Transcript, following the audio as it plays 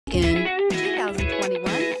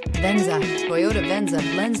2021 Venza. Toyota Venza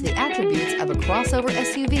blends the attributes of a crossover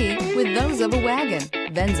SUV with those of a wagon.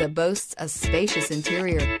 Venza boasts a spacious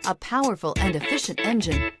interior, a powerful and efficient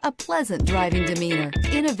engine, a pleasant driving demeanor,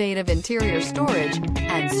 innovative interior storage,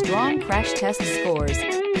 and strong crash test scores.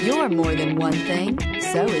 You're more than one thing,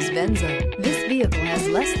 so is Venza. This vehicle has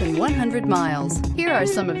less than 100 miles. Here are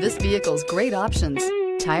some of this vehicle's great options: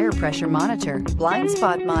 tire pressure monitor, blind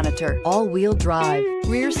spot monitor, all-wheel drive,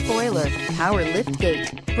 rear spoiler, power lift gate,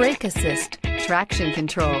 brake assist, traction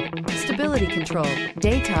control, stability control,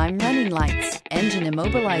 daytime running lights, engine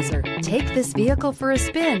immobilizer. Take this vehicle for a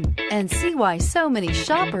spin and see why so many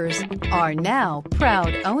shoppers are now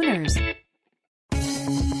proud owners.